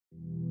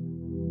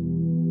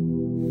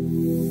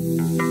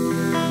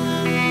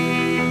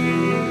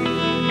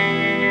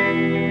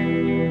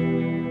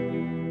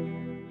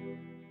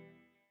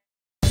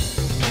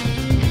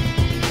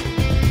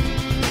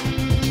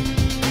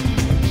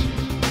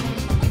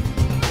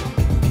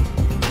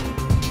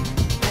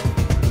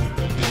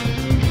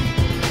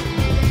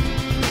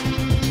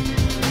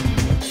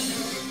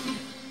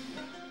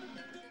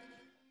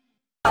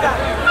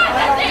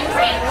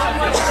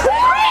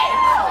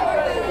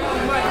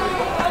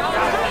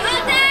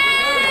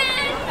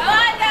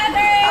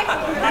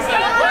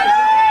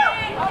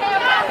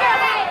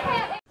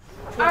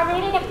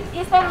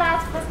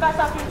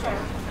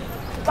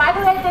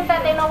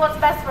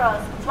for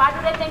us? Why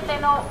do they think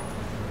they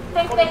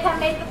can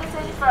make the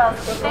decision for us?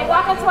 They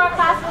walk into our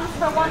classrooms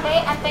for one day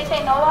and think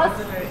they know us.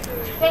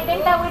 They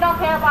think that we don't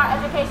care about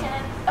education,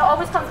 and it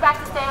always comes back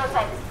to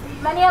stereotypes.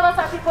 Many of us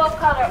are people of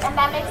color, and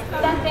that makes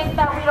them think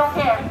that we don't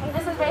care.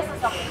 This is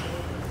racism.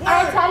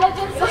 Our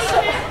intelligence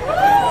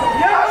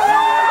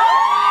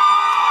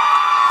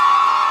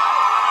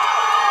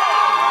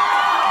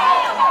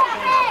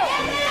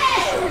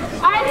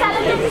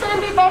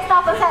shouldn't be based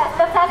off a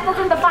test. The test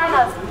doesn't define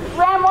us.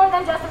 We are more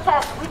than just a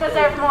test. We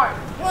deserve more.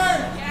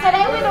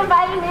 Today we've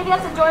invited media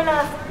to join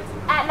us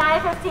at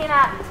 9:15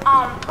 at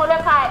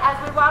Holyoke High as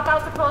we walk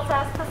out to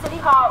protest to City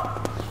Hall,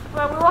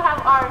 where we will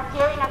have our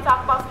hearing and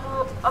talk about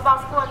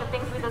school and the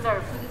things we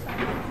deserve.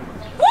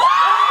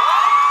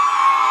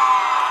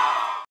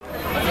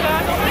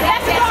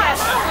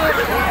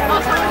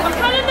 I'm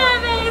kind of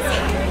nervous,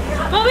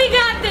 but we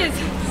got this.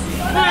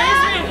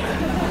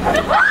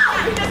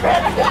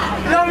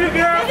 Love you,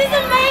 girl. This is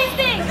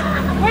amazing.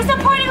 We're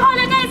supporting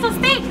Holyoke High, so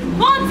state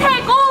won't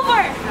take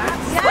over.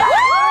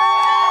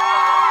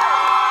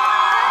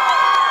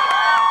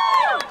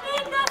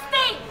 In the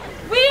state,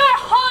 we are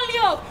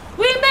Holyoke.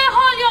 We made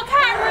Holyoke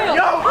High real.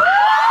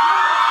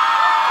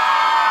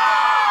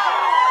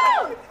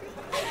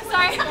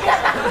 Sorry.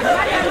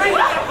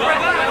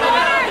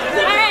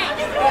 Alright.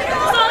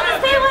 So the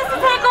state wants to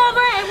take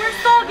over and we're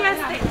so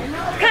against it.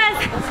 Because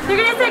they're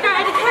going to take our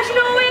education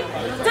away.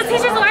 The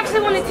teachers will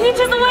actually want to teach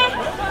us away.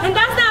 And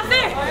that's not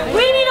fair.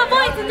 We need a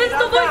voice and this is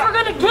the voice we're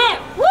going to get.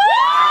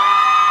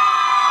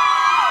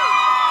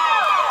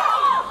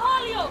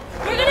 Holyoke,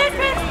 we're going to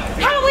express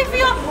how we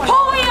feel, who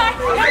we are,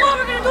 and what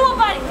we're going to do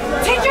about it.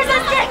 Teachers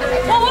are scared,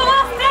 but we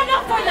will stand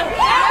up for them.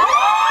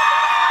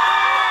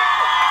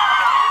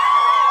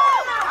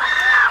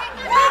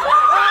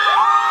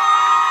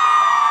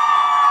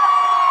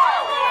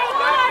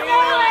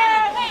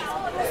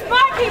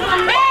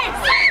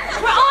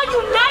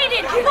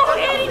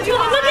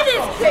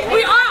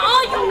 We are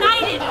all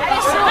united.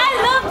 I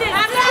love this.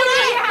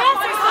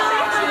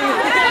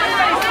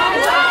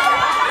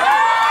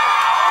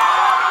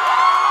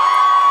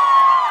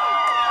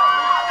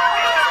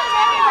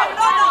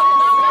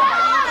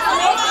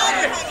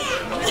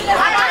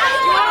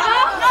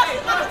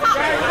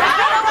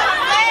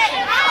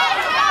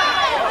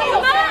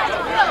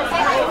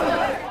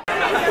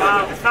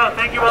 So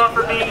thank you all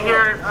for being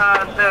here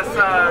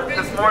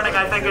this morning.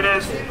 I think it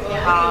is.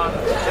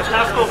 It's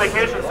not school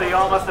vacation, so you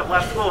all must have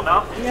left school,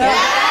 no? Yeah.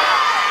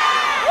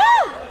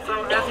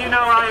 So as you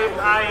know,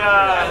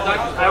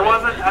 I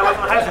wasn't in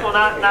high school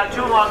not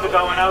too long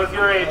ago. When I was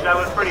your age, I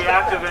was pretty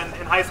active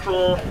in high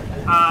school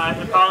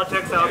in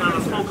politics. I was on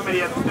the school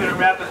committee as a student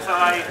rep, and so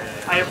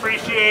I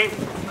appreciate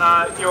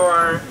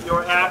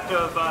your act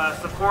of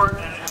support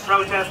and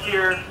protest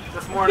here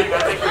this morning. I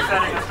think you're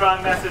sending a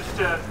strong message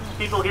to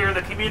people here in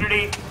the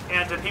community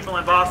and to people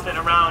in Boston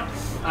around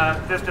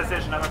this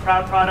decision. I'm a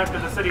proud product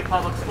of the City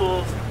Public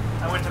Schools.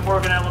 I went to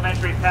Morgan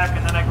Elementary Tech,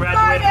 and then I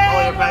graduated from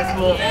Holyoke High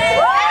School.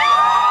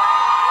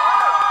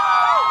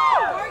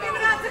 Morgan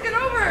and I took it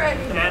over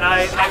already. And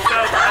I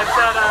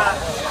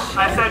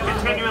said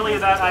continually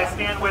that I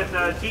stand with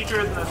the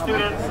teachers and the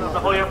students of the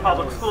Holyoke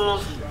Public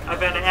Schools. I've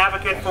been an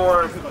advocate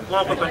for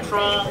local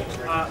control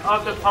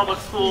of the public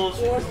schools,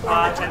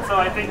 and so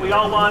I think we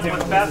all want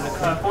what's best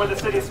for the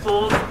city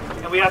schools,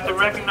 and we have to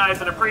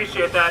recognize and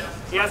appreciate that,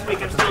 yes, we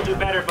can still do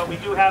better, but we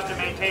do have to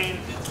maintain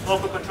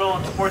local control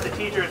and support the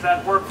teachers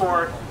that work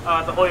for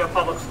the Holyoke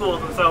Public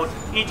Schools. And so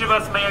each of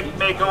us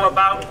may go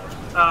about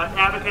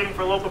advocating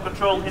for local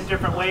control in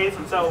different ways,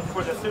 and so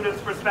for the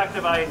students'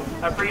 perspective, I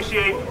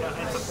appreciate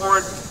and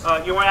support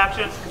your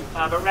action,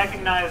 but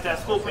recognize that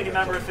school committee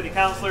members, city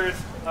councilors,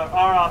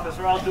 our office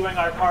are all doing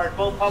our part,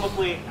 both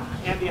publicly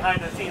and behind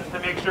the scenes, to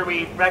make sure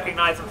we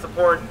recognize and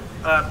support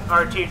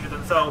our teachers.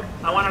 And so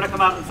I wanted to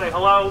come out and say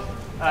hello,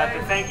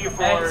 to thank you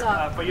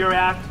for your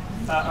act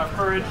of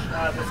courage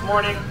this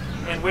morning,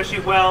 and wish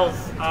you well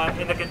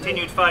in the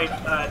continued fight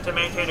to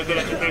maintain a good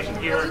education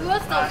here in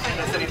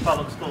the city's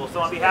public schools. So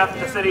on behalf of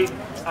the city,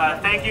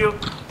 thank you,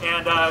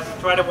 and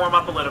try to warm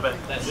up a little bit.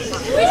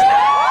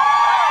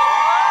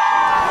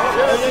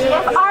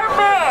 If our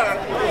mayor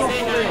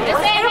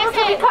was able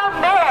to become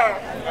mayor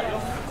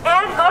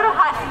and go to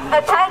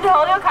attend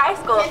Holyoke High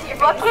School,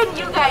 what can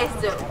you guys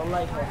do?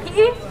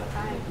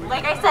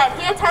 Like I said,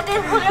 he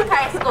attended Holyoke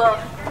High School.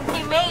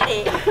 He made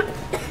it.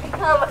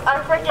 Become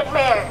a freaking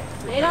mayor.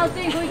 They don't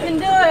think we can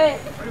do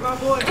it.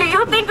 Do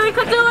you think we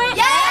could do it?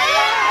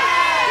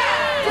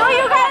 Yeah! Do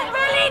you guys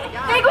really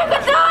think we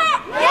could do it?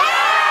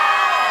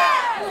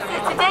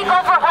 Yeah! To take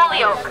over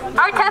Holyoke.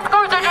 Our test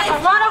scores are just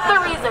one of the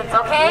reasons,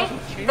 okay?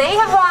 They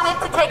have wanted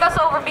to take us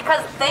over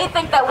because they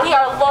think that we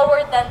are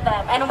lower than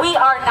them, and we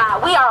are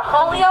not. We are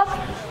Holyoke.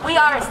 We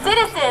are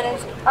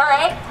citizens, all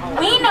right?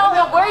 We know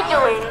what we're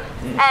doing,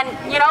 and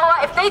you know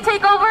what? If they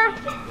take over,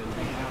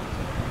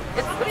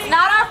 it's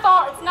not our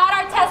fault. It's not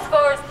our test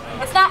scores.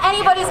 It's not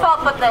anybody's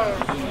fault but theirs.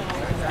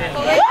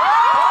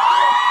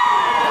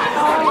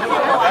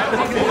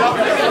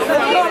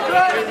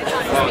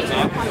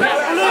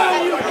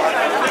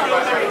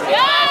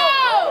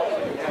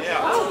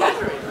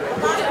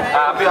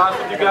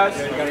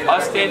 guys,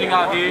 us standing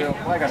out here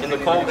in the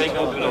cold ain't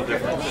gonna do no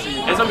difference.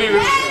 It's gonna be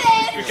really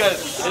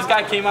because this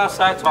guy came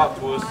outside, talked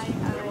to us,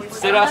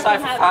 stayed outside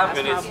for 5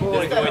 minutes,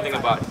 didn't do anything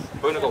about it.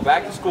 We're gonna go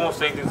back to school and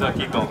same things gonna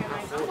keep going.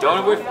 The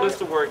only way for this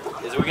to work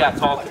is we gotta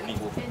talk to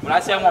people. When I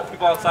say I want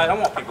people outside, I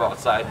want people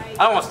outside.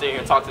 I don't want to stay here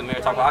and talk to the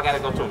mayor, talk about I gotta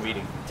go to a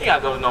meeting. You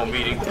gotta go to no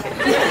meeting. We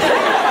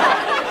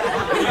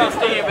gotta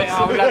stay here, but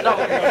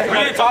we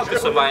need to talk to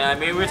somebody. I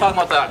mean, we were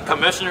talking about the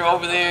commissioner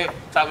over there.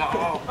 Talking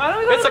about,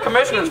 it's the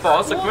commissioner's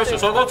fault. It's the commissioner.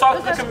 So go talk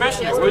to the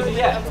commissioner. Where's he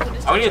at?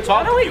 We need to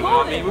talk to people.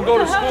 I mean, we go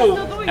to school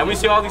and we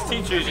see all these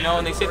teachers, you know,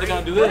 and they say they're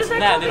gonna do this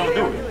and that, and they don't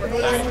do it.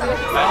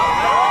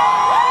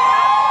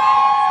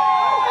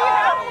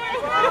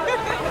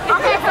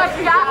 Okay, so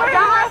y'all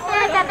are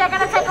scared that they're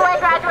gonna take away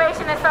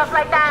graduation and stuff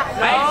like that.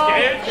 I ain't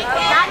scared.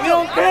 We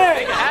don't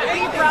care.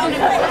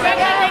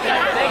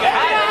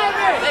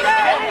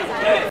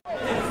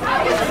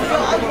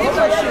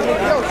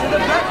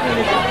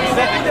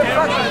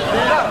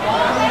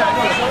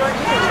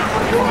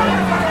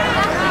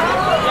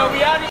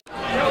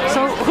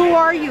 So who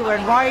are you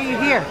and why are you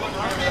here?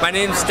 My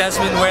name's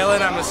Desmond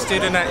Whalen. I'm a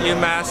student at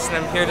UMass and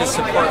I'm here to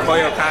support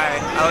Holyoke High.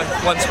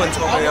 I once went to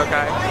Holyoke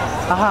High.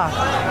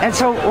 And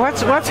so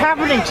what's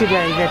happening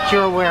today that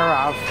you're aware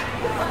of?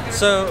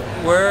 So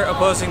we're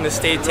opposing the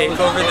state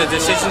takeover. The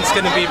decision's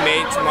going to be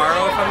made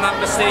tomorrow, if I'm not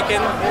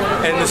mistaken,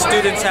 and the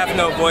students have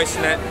no voice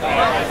in it.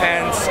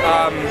 And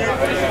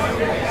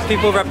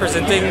people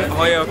representing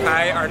Holyoke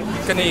High aren't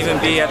going to even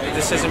be at the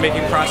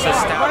decision-making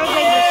process now. What are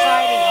they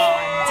deciding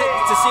on?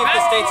 To see if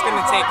the state's going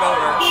to take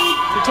over.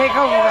 To take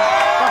over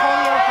the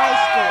Holyoke High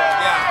School?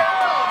 Yeah.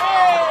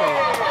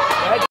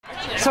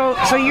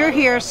 So you're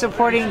here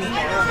supporting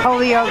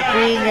Holyoke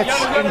being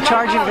in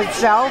charge of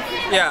itself?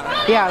 Yeah.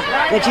 Yeah,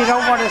 that you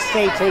don't want a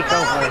state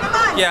takeover.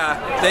 Yeah.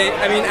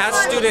 I mean, as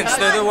students,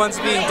 they're the ones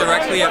being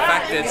directly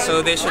affected,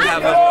 so they should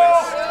have a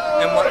voice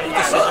in what the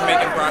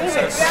decision-making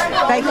process.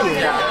 Thank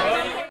you.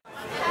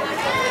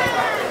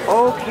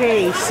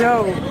 Okay,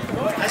 so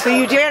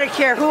you dare to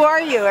care. Who are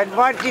you and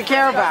what do you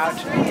care about?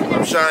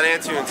 I'm Sean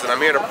Antunes and I'm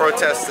here to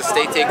protest the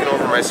state taking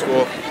over my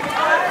school.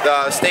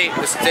 The state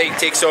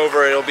takes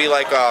over, it'll be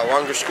like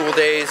longer school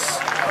days,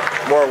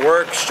 more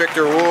work,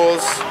 stricter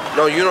rules,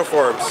 no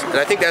uniforms. And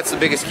I think that's the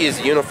biggest key is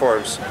the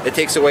uniforms. It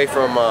takes away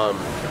from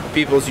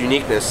people's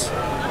uniqueness.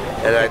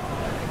 And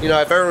you know,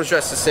 if everyone's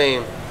dressed the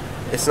same,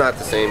 it's not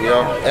the same, you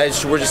know?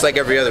 We're just like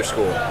every other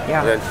school.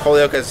 Yeah. And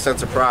Holyoke has a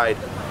sense of pride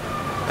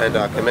and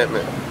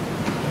commitment.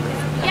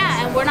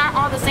 Yeah, and we're not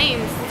all the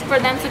same. For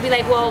them to be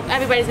like, well,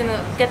 everybody's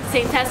gonna get the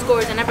same test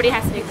scores and everybody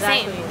has to be the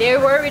same. They're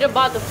worried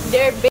about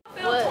their big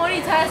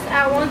 20 tests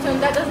at one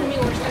time. That doesn't mean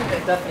we're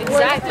stupid.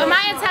 Exactly. But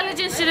my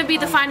intelligence shouldn't be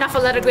defined off a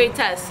letter grade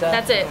test.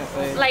 That's it.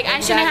 Like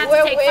I shouldn't have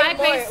to take five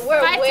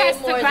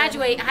tests to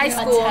graduate high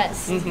school.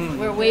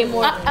 We're way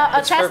more.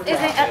 A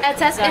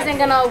test isn't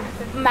gonna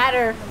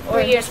matter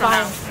 3 years from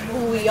now.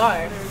 Who we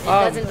are.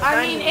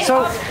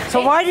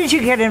 So why did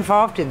you get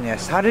involved in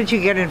this? How did you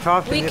get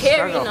involved in this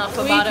struggle? We care enough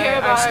about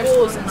our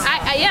schools. And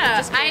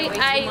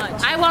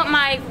I want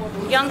my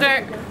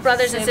younger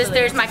brothers and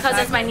sisters, my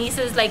cousins, my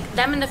nieces, like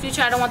them in the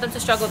future. I don't want them to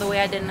struggle the way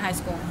I did in high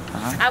school.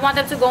 I want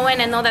them to go in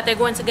and know that they're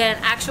going to get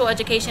an actual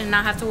education and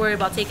not have to worry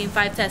about taking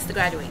 5 tests to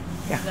graduate.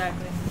 Yeah.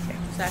 Exactly.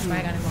 So that's why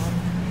I got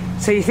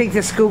involved. So you think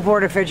the School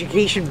Board of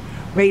Education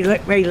may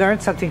learn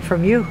something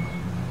from you?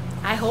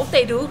 I hope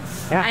they do.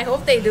 Yeah. I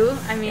hope they do.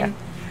 I mean,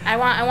 I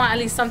want at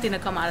least something to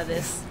come out of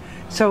this.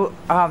 So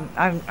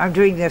I'm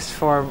doing this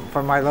for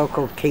my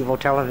local cable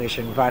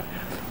television, but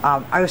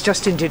I was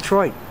just in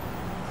Detroit,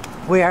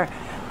 where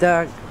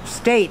the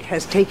state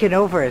has taken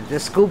over the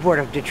School Board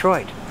of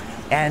Detroit,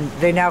 and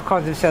they now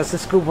call themselves the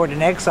School Board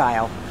in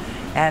Exile,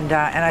 and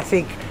I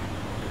think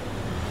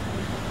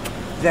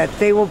that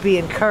they will be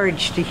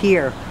encouraged to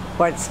hear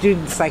what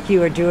students like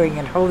you are doing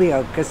in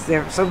Holyoke, because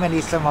there are so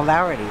many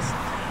similarities.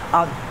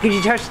 Could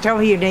you just tell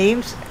me your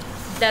names?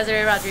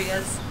 Desiree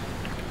Rodriguez.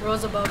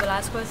 Rosabel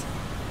Velasquez.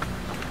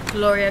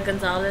 Gloria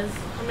Gonzalez.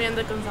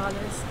 Amanda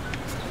Gonzalez.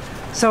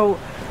 So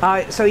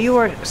you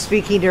were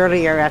speaking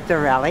earlier at the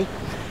rally,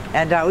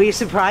 and were you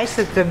surprised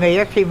that the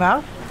mayor came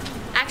out?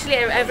 Actually,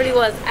 I really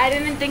was. I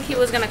didn't think he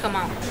was gonna come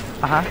out.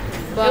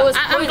 But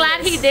I'm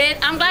glad he did.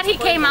 I'm glad he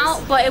came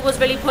out, but it was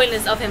really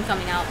pointless of him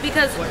coming out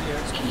because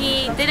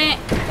he didn't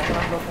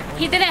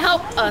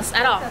help us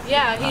at all.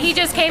 Yeah, he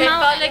just came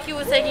out. Felt like he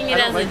was taking it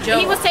as a joke.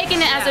 He was taking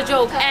it as a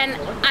joke, and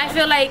I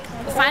feel like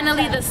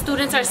finally the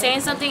students are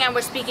saying something and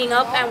we're speaking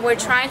up and we're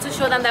trying to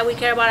show them that we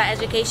care about our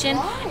education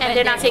and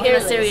they're not taking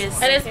us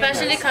serious. And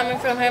especially coming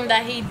from him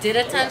that he did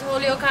attend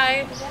Holyoke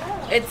High,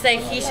 it's like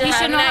he should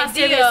have know an how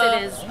serious it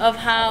idea is. of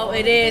how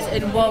it is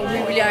and what we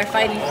really are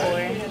fighting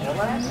for.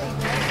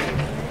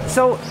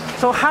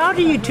 So how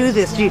do you do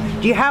this? Do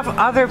you have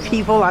other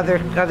people,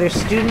 other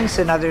students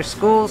in other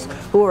schools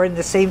who are in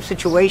the same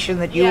situation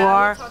that you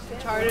are?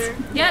 Charter.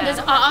 Yeah, there's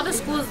all the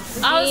schools,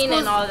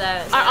 and all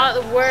that.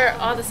 We're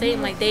all the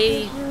same. Like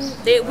we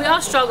all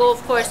struggle,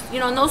 of course. You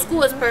know, no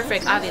school is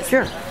perfect, obviously.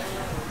 Sure.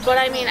 But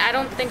I mean, I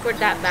don't think we're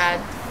that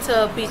bad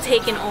to be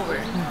taken over.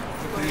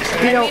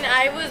 You know,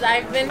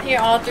 I've been here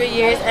all 3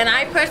 years, and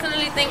I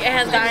personally think it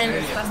has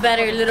gotten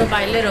better little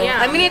by little.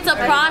 Yeah. I mean, it's a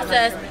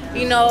process,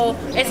 you know,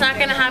 it's not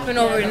gonna happen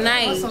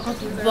overnight,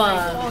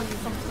 but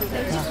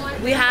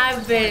we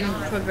have been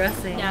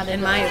progressing,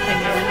 in my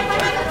opinion.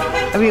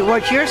 I mean,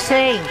 what you're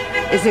saying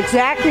is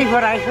exactly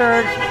what I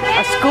heard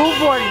a school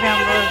board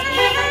member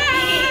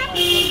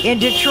in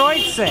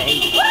Detroit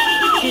say.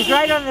 She's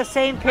right on the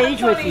same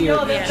page with you.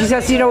 She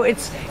says, you know,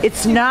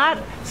 it's not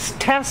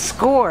test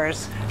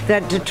scores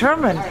that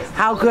determine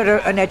how good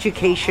an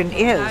education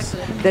is.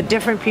 That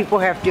different people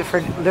have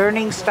different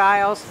learning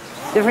styles,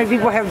 different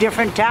people have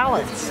different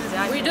talents.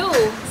 We do.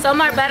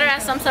 Some are better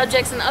at some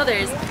subjects than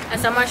others,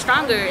 and some are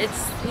stronger.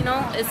 It's, you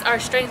know, it's our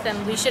strength,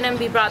 and we shouldn't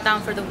be brought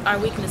down for our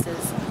weaknesses.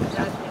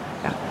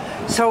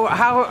 So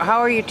how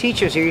are your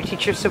teachers? Are your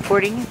teachers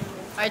supporting you?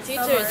 Our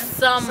teachers,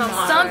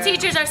 some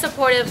teachers are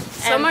supportive.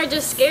 some are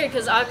just scared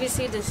because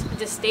obviously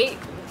the state,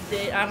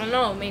 I don't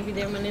know, maybe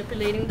they're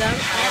manipulating them,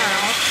 I don't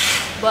know.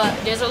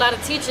 But there's a lot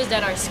of teachers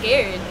that are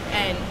scared,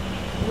 and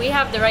we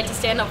have the right to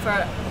stand up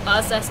for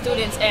us as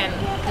students and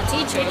the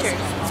teachers.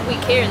 So we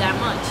care that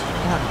much.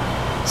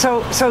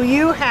 Yeah. So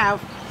you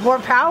have more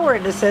power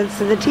in a sense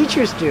than the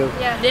teachers do.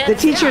 Yeah. The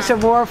teachers are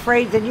more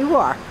afraid than you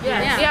are.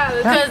 Yeah,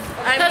 because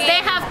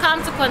they have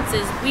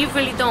consequences. We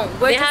really don't.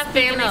 They have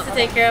families to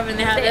take care of, and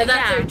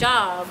that's their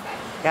job.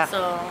 Yeah.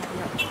 So,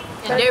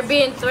 and they're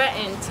being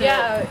threatened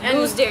to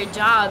lose their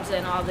jobs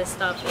and all this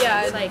stuff.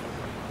 Yeah. It's like,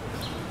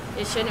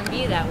 it shouldn't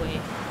be that way.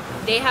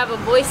 They have a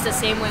voice the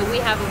same way we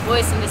have a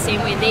voice, in the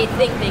same way they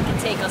think they can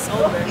take us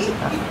over.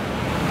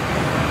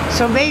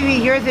 So maybe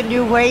you're the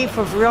new wave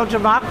of real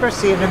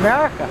democracy in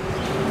America.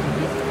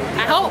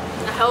 I hope.